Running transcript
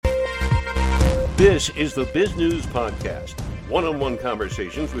This is the Biz News Podcast, one-on-one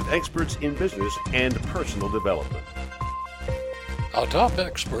conversations with experts in business and personal development. A top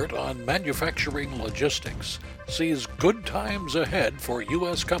expert on manufacturing logistics sees good times ahead for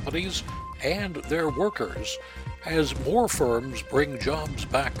U.S. companies and their workers as more firms bring jobs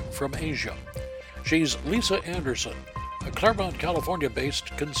back from Asia. She's Lisa Anderson, a Claremont,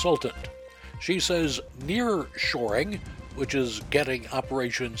 California-based consultant. She says nearshoring, which is getting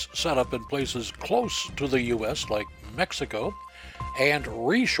operations set up in places close to the U.S. like Mexico, and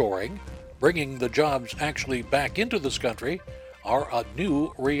reshoring, bringing the jobs actually back into this country, are a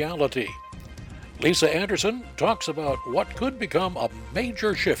new reality. Lisa Anderson talks about what could become a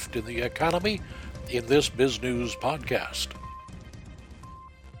major shift in the economy in this Biz News podcast.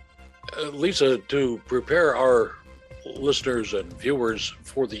 Lisa, to prepare our listeners and viewers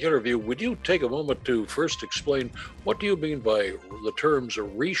for the interview, would you take a moment to first explain what do you mean by the terms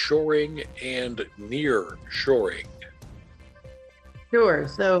reshoring and nearshoring? Sure.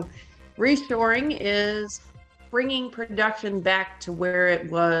 So reshoring is bringing production back to where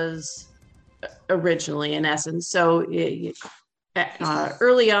it was originally, in essence. So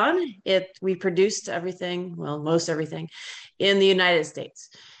early on, we produced everything, well, most everything, in the United States.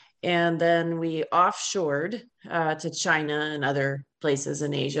 And then we offshored to China and other places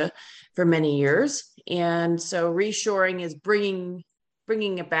in Asia for many years. And so reshoring is bringing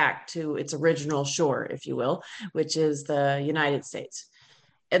it back to its original shore, if you will, which is the United States.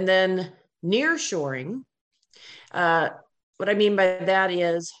 And then nearshoring, what I mean by that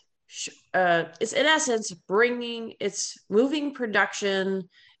is it's in essence moving production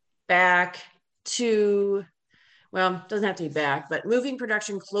back to, well, it doesn't have to be back, but moving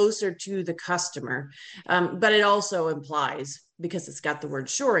production closer to the customer. But it also implies, because it's got the word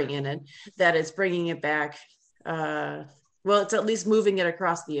shoring in it, that it's bringing it back. It's at least moving it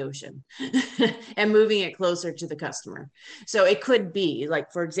across the ocean and moving it closer to the customer. So it could be,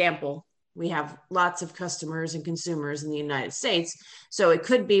 like, for example, we have lots of customers and consumers in the United States. So it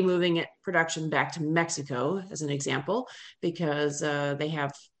could be moving production back to Mexico, as an example, because they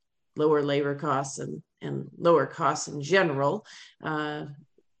have lower labor costs and lower costs in general, but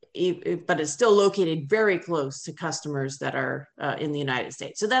it's still located very close to customers that are in the United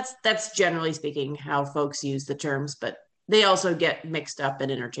States. So that's generally speaking how folks use the terms, but they also get mixed up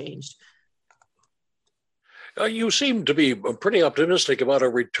and interchanged. You seem to be pretty optimistic about a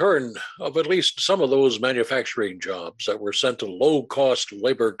return of at least some of those manufacturing jobs that were sent to low-cost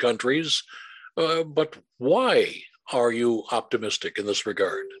labor countries. But why are you optimistic in this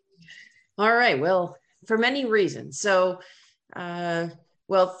regard? All right. Well, for many reasons. So,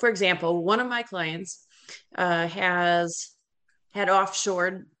 for example, one of my clients had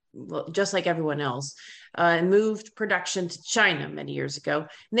offshored, just like everyone else, and moved production to China many years ago.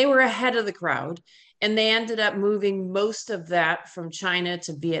 And they were ahead of the crowd, and they ended up moving most of that from China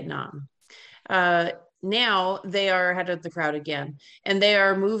to Vietnam. Now they are ahead of the crowd again, and they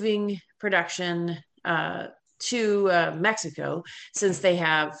are moving production to Mexico, since they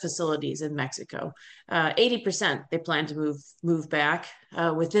have facilities in Mexico. 80% they plan to move back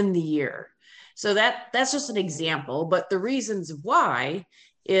within the year. So that's just an example, but the reasons why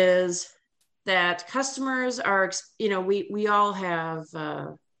is that customers are, we all have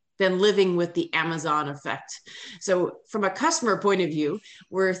been living with the Amazon effect. So from a customer point of view,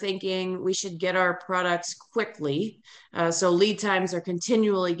 we're thinking we should get our products quickly. So lead times are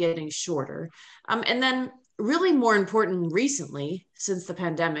continually getting shorter. And then really more important recently, since the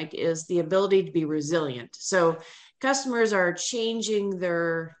pandemic, is the ability to be resilient. So customers are changing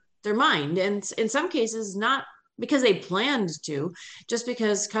their mind, and in some cases, not because they planned to, just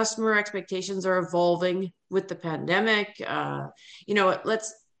because customer expectations are evolving with the pandemic.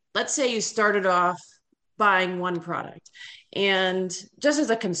 Let's say you started off buying one product, and just as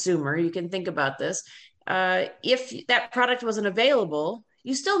a consumer, you can think about this. If that product wasn't available,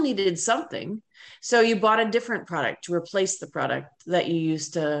 you still needed something. So you bought a different product to replace the product that you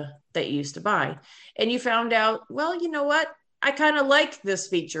used to buy. And you found out, well, you know what? I kind of like this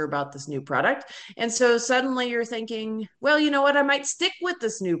feature about this new product. And so suddenly you're thinking, well, you know what? I might stick with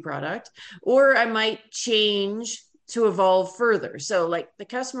this new product, or I might change to evolve further. So like the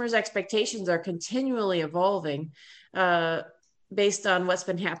customer's expectations are continually evolving based on what's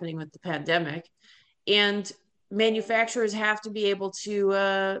been happening with the pandemic. And manufacturers have to be able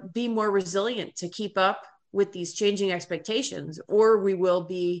to be more resilient to keep up with these changing expectations, or we will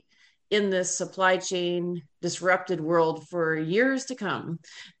be in this supply chain disrupted world for years to come.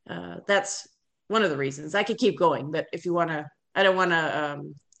 That's one of the reasons. I could keep going, but if you want to, I don't want to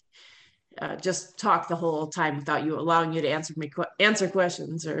just talk the whole time without you allowing you to answer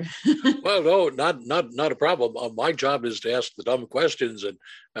questions or. Well, no, not a problem. My job is to ask the dumb questions, and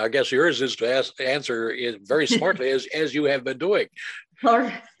I guess yours is to answer it very smartly as you have been doing.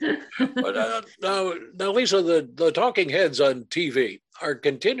 But now, Lisa, the talking heads on TV are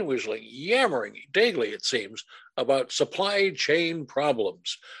continuously yammering daily, it seems, about supply chain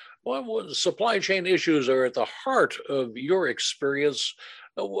problems. Well, supply chain issues are at the heart of your experience.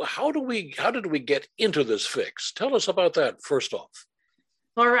 How did we get into this fix? Tell us about that first off.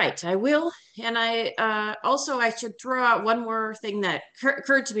 All right, I will. And I should throw out one more thing that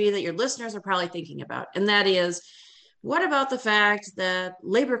occurred to me that your listeners are probably thinking about. And that is, what about the fact that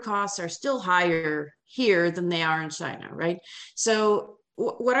labor costs are still higher here than they are in China, right? So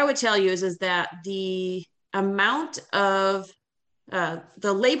what I would tell you is that the amount of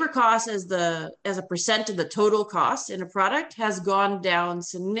the labor cost as a percent of the total cost in a product has gone down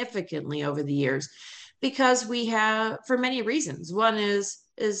significantly over the years, because we have, for many reasons. One is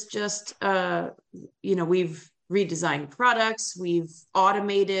just we've redesigned products, we've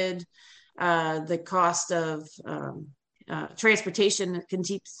automated. The cost of transportation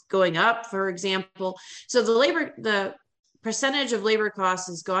keeps going up, for example. So the percentage of labor costs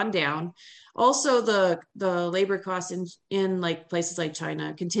has gone down. Also, the labor cost in like places like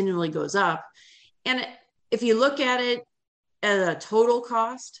China continually goes up. And if you look at it as a total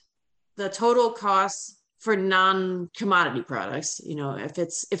cost, the total cost for non-commodity products,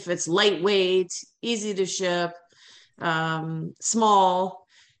 if it's lightweight, easy to ship, small,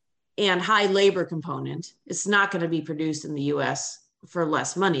 and high labor component, it's not going to be produced in the US for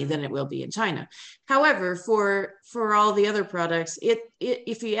less money than it will be in China. However, for all the other products,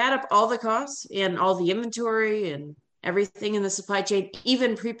 if you add up all the costs and all the inventory and everything in the supply chain,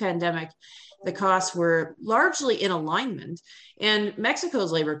 even pre-pandemic, the costs were largely in alignment. And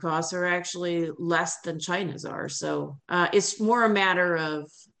Mexico's labor costs are actually less than China's are. So it's more a matter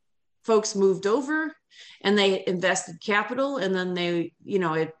of folks moved over and they invested capital, and then they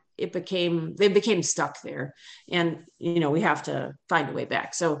became stuck there, and we have to find a way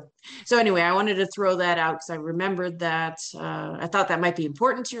back. So anyway, I wanted to throw that out because I remembered that. I thought that might be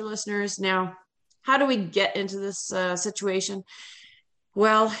important to your listeners. Now, how do we get into this situation?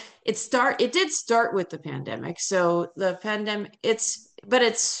 Well, it did start with the pandemic. So the pandemic, it's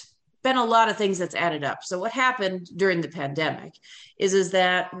been a lot of things that's added up. So what happened during the pandemic is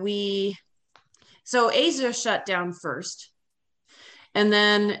that Asia shut down first, and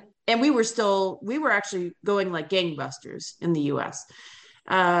we were actually going like gangbusters in the US.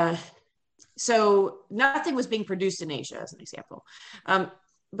 So nothing was being produced in Asia, as an example.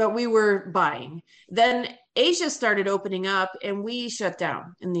 But we were buying. Then Asia started opening up and we shut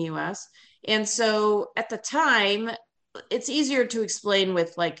down in the US. And so at the time, it's easier to explain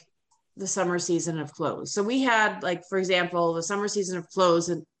with like the summer season of clothes. So we had, like, for example, the summer season of clothes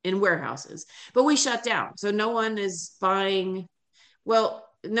in warehouses, but we shut down. So no one is buying, well,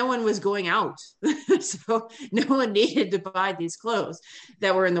 no one was going out. So no one needed to buy these clothes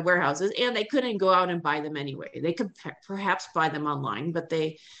that were in the warehouses, and they couldn't go out and buy them anyway. They could perhaps buy them online, but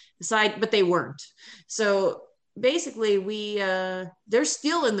they weren't. So basically they're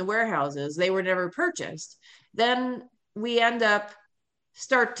still in the warehouses. They were never purchased. Then we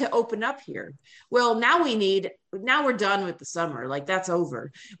start to open up here. Well, now we're done with the summer. Like, that's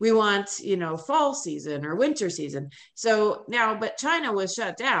over. We want, fall season or winter season. So now, but China was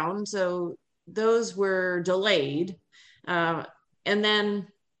shut down. So those were delayed. And then,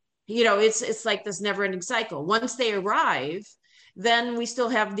 it's like this never ending cycle. Once they arrive, then we still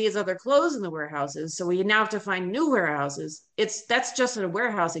have these other clothes in the warehouses. So we now have to find new warehouses. That's just a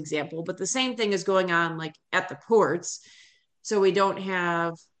warehouse example, but the same thing is going on like at the ports. So we don't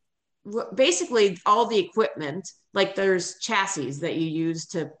have basically all the equipment, like there's chassis that you use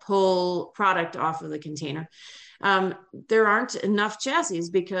to pull product off of the container. There aren't enough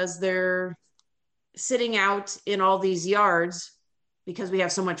chassis because they're sitting out in all these yards because we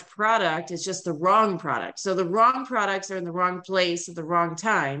have so much product. It's just the wrong product. So the wrong products are in the wrong place at the wrong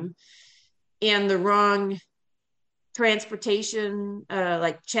time, and the wrong transportation,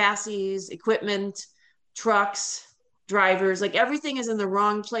 like chassis, equipment, trucks, drivers, like everything is in the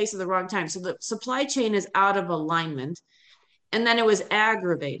wrong place at the wrong time. So the supply chain is out of alignment. And then it was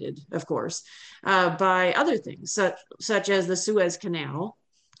aggravated, of course, by other things, such as the Suez Canal.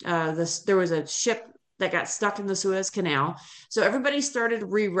 There was a ship that got stuck in the Suez Canal. So everybody started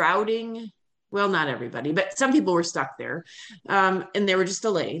rerouting. Well, not everybody, but some people were stuck there, and they were just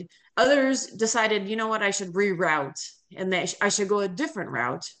delayed. Others decided, you know what, I should reroute, and I should go a different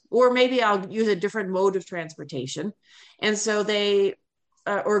route, or maybe I'll use a different mode of transportation. And so they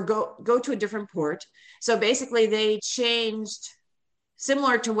or go to a different port. So basically they changed,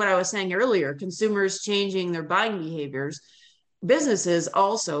 similar to what I was saying earlier, consumers changing their buying behaviors, businesses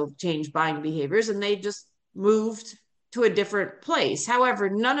also changed buying behaviors, and they just moved to a different place. However,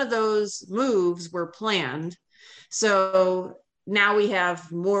 none of those moves were planned. So now we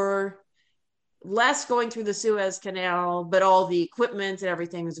have less going through the Suez Canal, but all the equipment and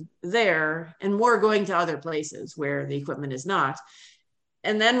everything's there, and more going to other places where the equipment is not.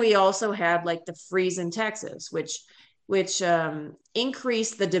 And then we also had like the freeze in Texas, which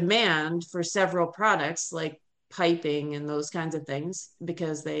increased the demand for several products like piping and those kinds of things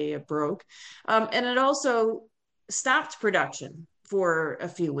because they broke. And it also stopped production for a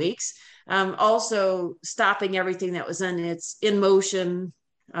few weeks, also stopping everything that was in motion,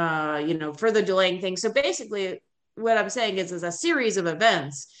 further delaying things. So basically, what I'm saying is a series of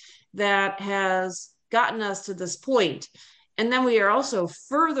events that has gotten us to this point. And then we are also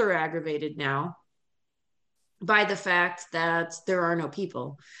further aggravated now by the fact that there are no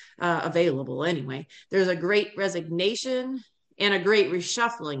people available anyway. There's a great resignation and a great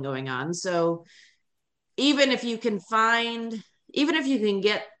reshuffling going on. So even if you can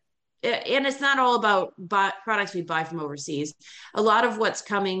get, and it's not all about products we buy from overseas. A lot of what's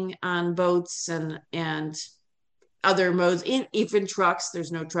coming on boats and other modes, even trucks,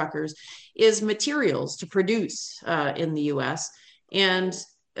 there's no truckers, is materials to produce in the US. And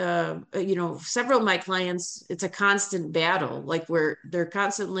several of my clients, it's a constant battle, like where they're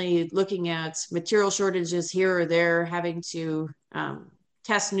constantly looking at material shortages here or there, having to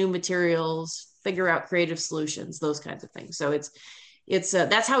test new materials, figure out creative solutions, those kinds of things. So it's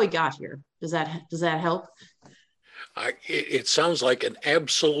that's how we got here. Does that help? It sounds like an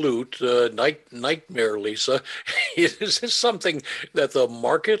absolute nightmare, Lisa. Is this something that the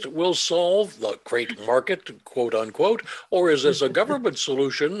market will solve, the great market, quote unquote, or is this a government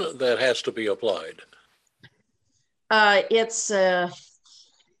solution that has to be applied?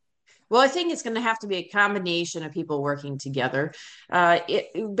 Well, I think it's going to have to be a combination of people working together.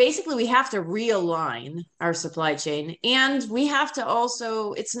 Basically, we have to realign our supply chain, and we have to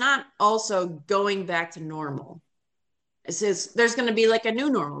also, it's not also going back to normal. There's going to be like a new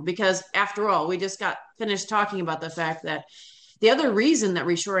normal, because after all, we just got finished talking about the fact that the other reason that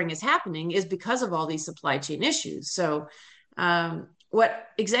reshoring is happening is because of all these supply chain issues. So what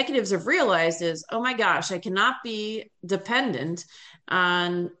executives have realized is, oh my gosh, I cannot be dependent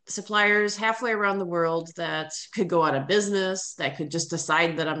on suppliers halfway around the world that could go out of business, that could just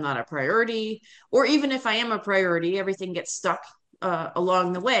decide that I'm not a priority, or even if I am a priority, everything gets stuck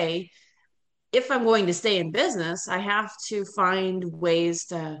along the way. If I'm going to stay in business, I have to find ways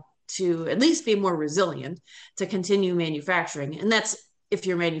to at least be more resilient, to continue manufacturing. And that's if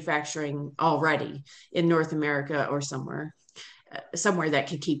you're manufacturing already in North America or somewhere that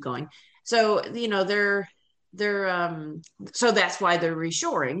could keep going. So, so that's why they're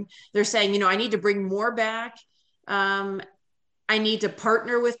reshoring. They're saying, I need to bring more back. I need to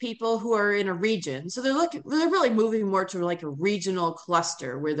partner with people who are in a region. So they're really moving more to like a regional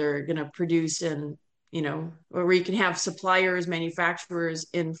cluster where they're going to produce in, where you can have suppliers, manufacturers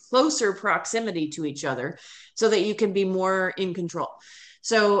in closer proximity to each other so that you can be more in control.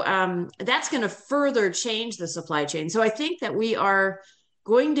 So that's going to further change the supply chain. So I think that we are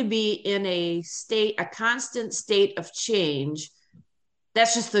going to be in a constant state of change.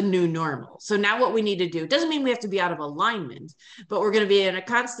 That's just the new normal. So now what we need to do doesn't mean we have to be out of alignment, but we're going to be in a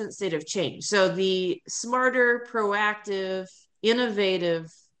constant state of change. So the smarter, proactive, innovative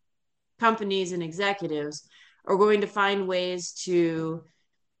companies and executives are going to find ways to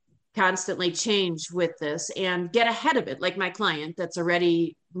constantly change with this and get ahead of it. Like my client that's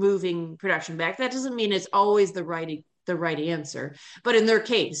already moving production back. That doesn't mean it's always the right answer, but in their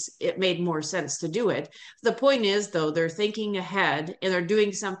case, it made more sense to do it. The point is, though, they're thinking ahead and they're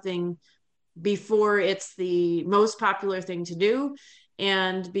doing something before it's the most popular thing to do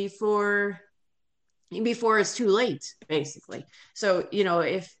and before it's too late, basically. So,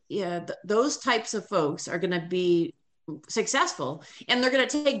 those types of folks are going to be successful, and they're going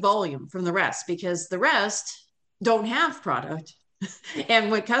to take volume from the rest, because the rest don't have product.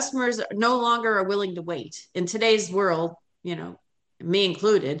 And when customers no longer are willing to wait in today's world, me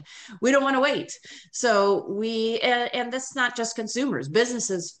included, we don't want to wait. So and that's not just consumers,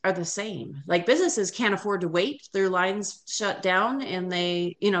 businesses are the same. Like businesses can't afford to wait. Their lines shut down and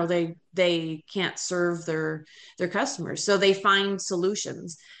they can't serve their customers. So they find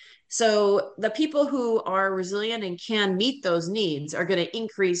solutions. So the people who are resilient and can meet those needs are going to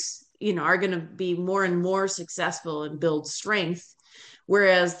increase, are going to be more and more successful and build strength.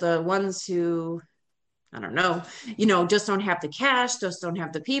 Whereas the ones who I don't know, just don't have the cash, just don't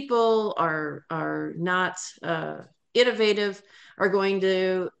have the people, are not innovative, are going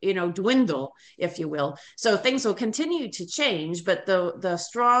to, dwindle, if you will. So things will continue to change, but the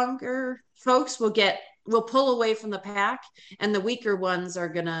stronger folks will pull away from the pack, and the weaker ones are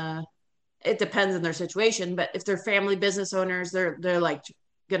gonna. It depends on their situation, but if they're family business owners, they're like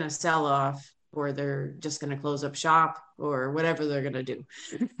gonna sell off, or they're just going to close up shop, or whatever they're going to do.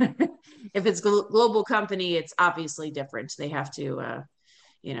 If it's global company, it's obviously different. They have to,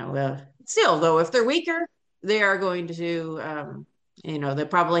 still though, if they're weaker, they are going to, they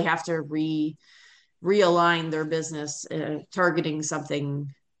probably have to realign their business, targeting something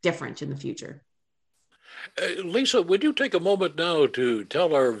different in the future. Lisa, would you take a moment now to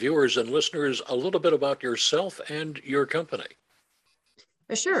tell our viewers and listeners a little bit about yourself and your company?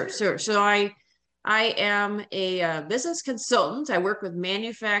 Sure. So I am a business consultant. I work with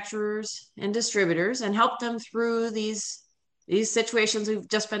manufacturers and distributors and help them through these situations we've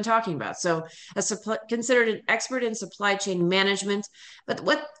just been talking about. So considered an expert in supply chain management,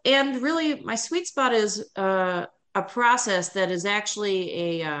 and really my sweet spot is a process that is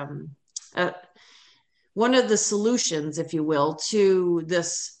actually one of the solutions, if you will, to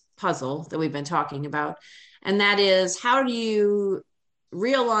this puzzle that we've been talking about. And that is, how do you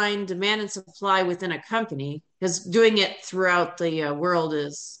realign demand and supply within a company? Because doing it throughout the world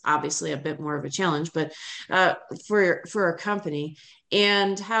is obviously a bit more of a challenge, but for a company.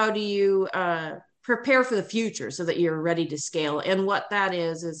 And how do you prepare for the future so that you're ready to scale? And what that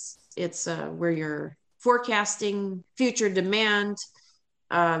is it's where you're forecasting future demand,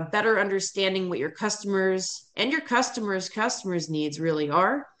 better understanding what your customers and your customers' needs really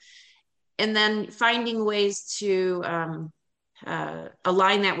are, and then finding ways to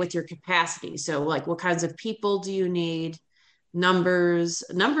align that with your capacity. So like, what kinds of people do you need? Numbers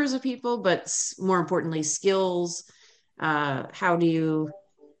of people, but more importantly, skills. How do you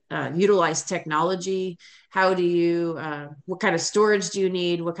utilize technology? How do you, what kind of storage do you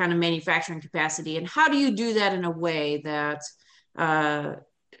need? What kind of manufacturing capacity? And how do you do that in a way that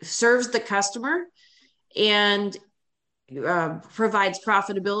serves the customer and provides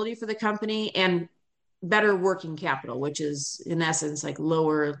profitability for the company and better working capital, which is in essence like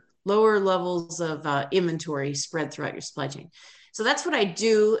lower levels of inventory spread throughout your supply chain. So that's what I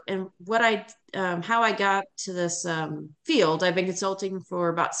do, and how I got to this field. I've been consulting for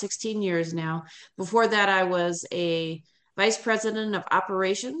about 16 years now. Before that, I was a vice president of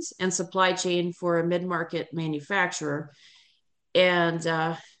operations and supply chain for a mid-market manufacturer, and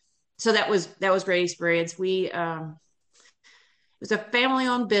so that was great experience. It was a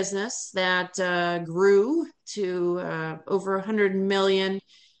family-owned business that grew to over 100 million,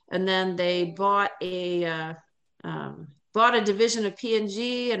 and then they bought a division of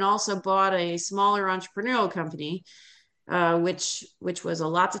P&G and also bought a smaller entrepreneurial company, which was a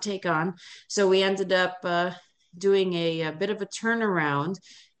lot to take on. So we ended up doing a bit of a turnaround,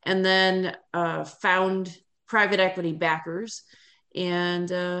 and then found private equity backers, and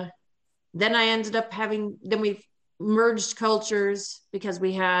then I ended up we merged cultures, because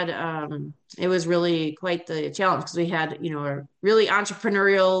we had it was really quite the challenge, because we had a really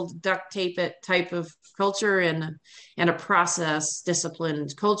entrepreneurial duct tape it type of culture and a process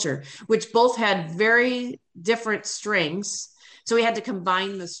disciplined culture, which both had very different strengths. So we had to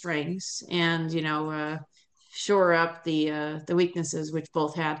combine the strengths and shore up the weaknesses, which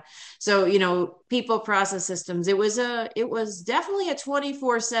both had. So people, process, systems, it was definitely a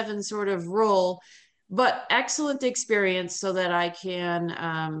 24/7 sort of role, but excellent experience so that I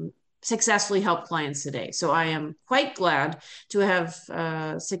can successfully help clients today. So I am quite glad to have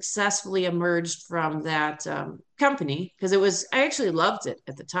successfully emerged from that company, because I actually loved it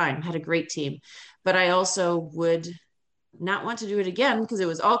at the time, had a great team, but I also would not want to do it again because it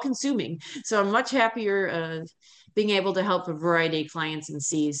was all consuming. So I'm much happier being able to help a variety of clients and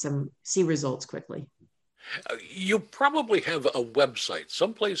see results quickly. You probably have a website,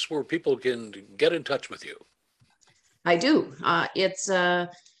 someplace where people can get in touch with you. I do. It's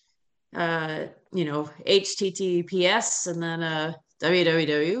HTTPS and then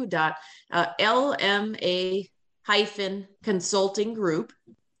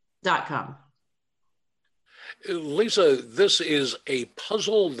www.lma-consultinggroup.com. Lisa, this is a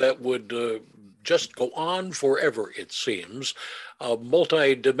puzzle that would just go on forever, it seems. A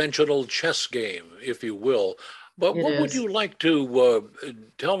multi-dimensional chess game, if you will. But what would you like to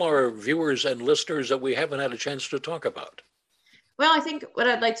tell our viewers and listeners that we haven't had a chance to talk about? Well, I think what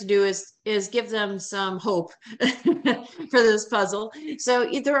I'd like to do is give them some hope for this puzzle. So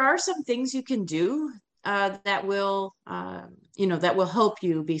there are some things you can do that will help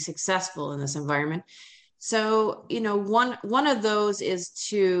you be successful in this environment. So, one of those is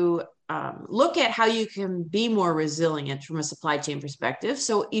to look at how you can be more resilient from a supply chain perspective.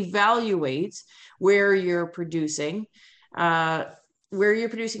 So evaluate where you're producing, product.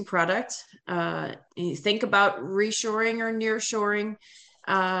 You think about reshoring or nearshoring.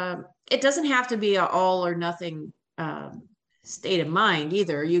 It doesn't have to be an all or nothing state of mind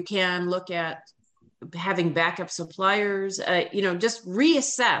either. You can look at having backup suppliers, just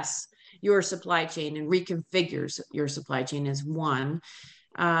reassess your supply chain and reconfigure your supply chain is one.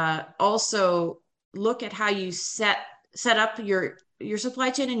 Also look at how you set up your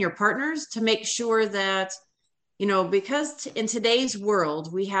supply chain and your partners to make sure that, because in today's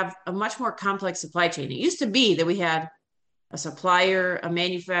world, we have a much more complex supply chain. It used to be that we had a supplier, a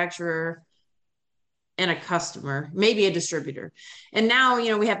manufacturer, and a customer, maybe a distributor. And now,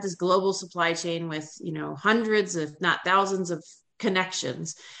 we have this global supply chain with, hundreds, if not thousands of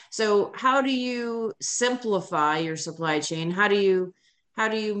connections. So how do you simplify your supply chain? How do you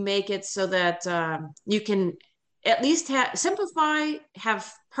make it so that you can at least simplify,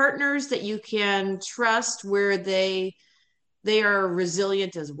 have partners that you can trust where they are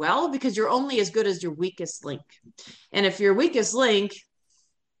resilient as well, because you're only as good as your weakest link. And if your weakest link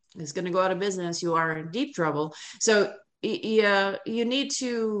is going to go out of business, you are in deep trouble. So you need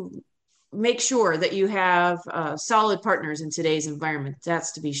to make sure that you have solid partners in today's environment.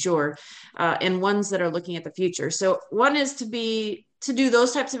 That's to be sure, and ones that are looking at the future. So one is to do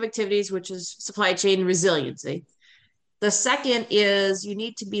those types of activities, which is supply chain resiliency. The second is you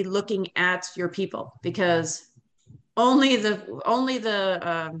need to be looking at your people, because only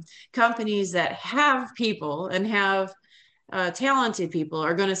the companies that have people and have talented people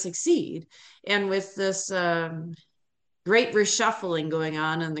are going to succeed. And with this great reshuffling going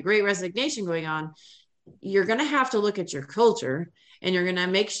on and the great resignation going on, you're going to have to look at your culture, and you're going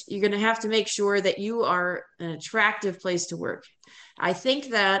to have to make sure that you are an attractive place to work. I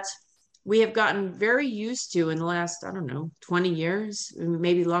think that we have gotten very used to, in the last, 20 years,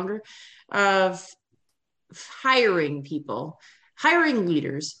 maybe longer, of hiring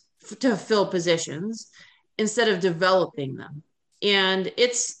leaders to fill positions instead of developing them. And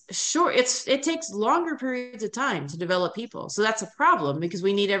it takes longer periods of time to develop people. So that's a problem, because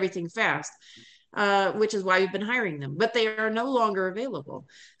we need everything fast, which is why we've been hiring them, but they are no longer available.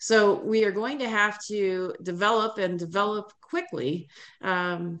 So we are going to have to develop quickly.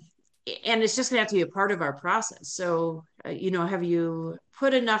 And it's just going to have to be a part of our process. So, have you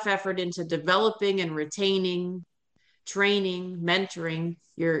put enough effort into developing and retaining, training, mentoring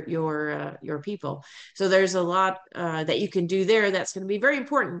your people? So there's a lot that you can do there that's going to be very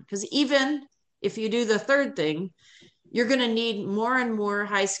important, because even if you do the third thing, you're going to need more and more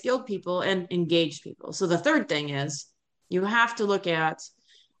high skilled people and engaged people. So the third thing is you have to look at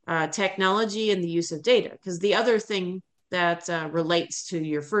technology and the use of data, because the other thing that relates to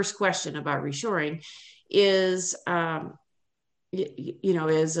your first question about reshoring is, why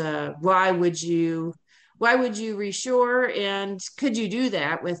would you reshore, and could you do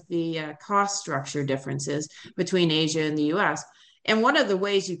that with the cost structure differences between Asia and the US? And one of the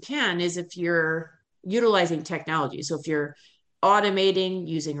ways you can is if you're utilizing technology. So if you're automating,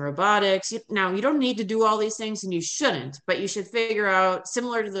 using robotics, now you don't need to do all these things, and you shouldn't, but you should figure out,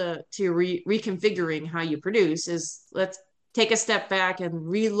 similar to reconfiguring how you produce, is let's take a step back and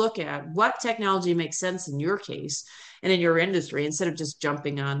relook at what technology makes sense in your case and in your industry, instead of just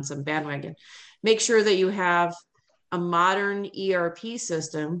jumping on some bandwagon. Make sure that you have a modern ERP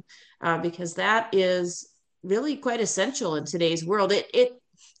system, because that is really quite essential in today's world.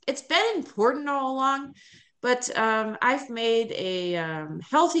 It's been important all along, but I've made a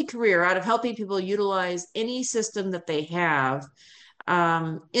healthy career out of helping people utilize any system that they have,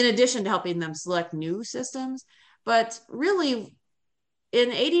 in addition to helping them select new systems. But really, in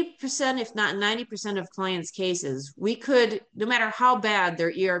 80%, if not 90% of clients' cases, we could, no matter how bad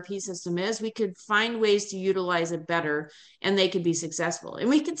their ERP system is, we could find ways to utilize it better, and they could be successful. And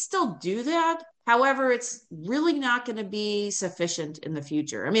we could still do that. However, it's really not going to be sufficient in the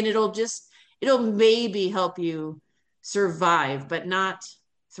future. I mean, it'll maybe help you survive, but not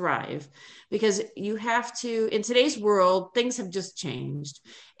thrive, because you have to, in today's world, things have just changed,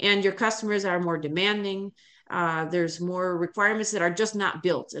 and your customers are more demanding. There's more requirements that are just not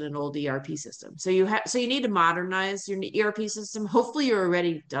built in an old ERP system. So you need to modernize your ERP system. Hopefully you're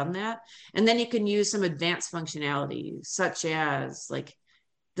already done that. And then you can use some advanced functionality, such as like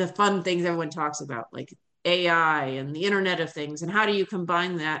the fun things everyone talks about, like AI and the Internet of Things. And how do you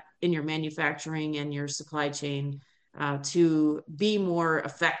combine that in your manufacturing and your supply chain to be more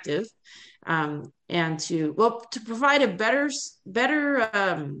effective, and to provide a better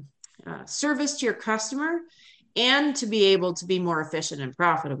service to your customer and to be able to be more efficient and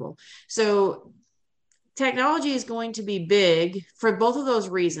profitable. So technology is going to be big for both of those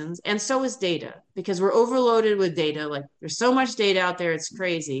reasons. And so is data, because we're overloaded with data. Like there's so much data out there. It's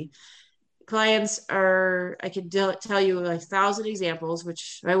crazy. Clients are, I could tell you 1,000 examples,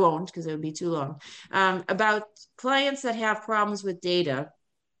 which I won't because it would be too long, about clients that have problems with data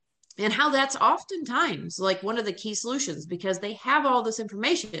and how that's oftentimes like one of the key solutions, because they have all this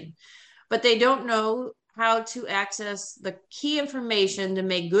information, but they don't know how to access the key information to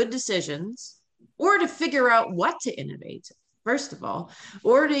make good decisions, or to figure out what to innovate, first of all,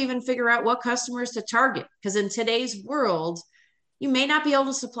 or to even figure out what customers to target. Because in today's world, you may not be able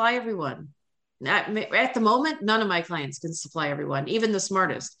to supply everyone. At the moment, none of my clients can supply everyone, even the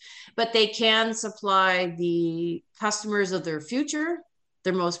smartest, but they can supply the customers of their future,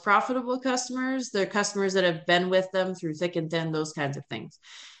 their most profitable customers, their customers that have been with them through thick and thin, those kinds of things.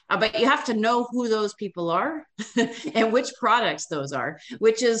 But you have to know who those people are and which products those are,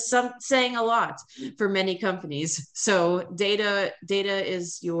 which is saying a lot for many companies. So data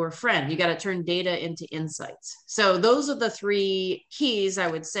is your friend. You got to turn data into insights. So those are the three keys, I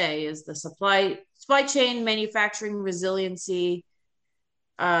would say, is the supply chain, manufacturing resiliency.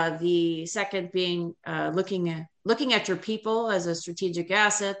 The second being looking at your people as a strategic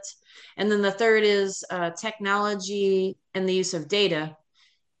asset. And then the third is technology and the use of data.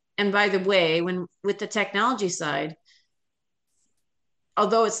 And by the way, with the technology side,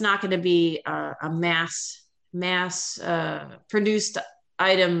 although it's not going to be a mass produced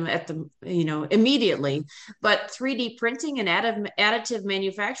item at the immediately, but 3D printing and additive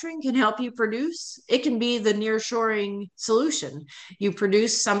manufacturing can help you produce. It can be the nearshoring solution. You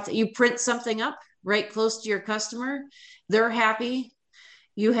produce something, you print something up right close to your customer. They're happy.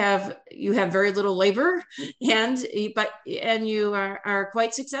 You have very little labor, and you are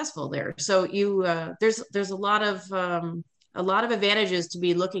quite successful there. So there's a lot of advantages to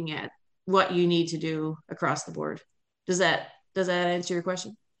be looking at what you need to do across the board. Does that answer your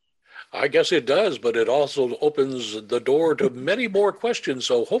question? I guess it does, but it also opens the door to many more questions.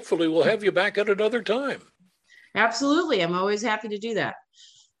 So hopefully we'll have you back at another time. Absolutely. I'm always happy to do that.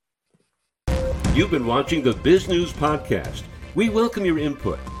 You've been watching the Biz News Podcast. We welcome your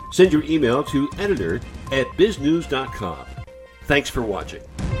input. Send your email to editor@biznews.com. Thanks for watching.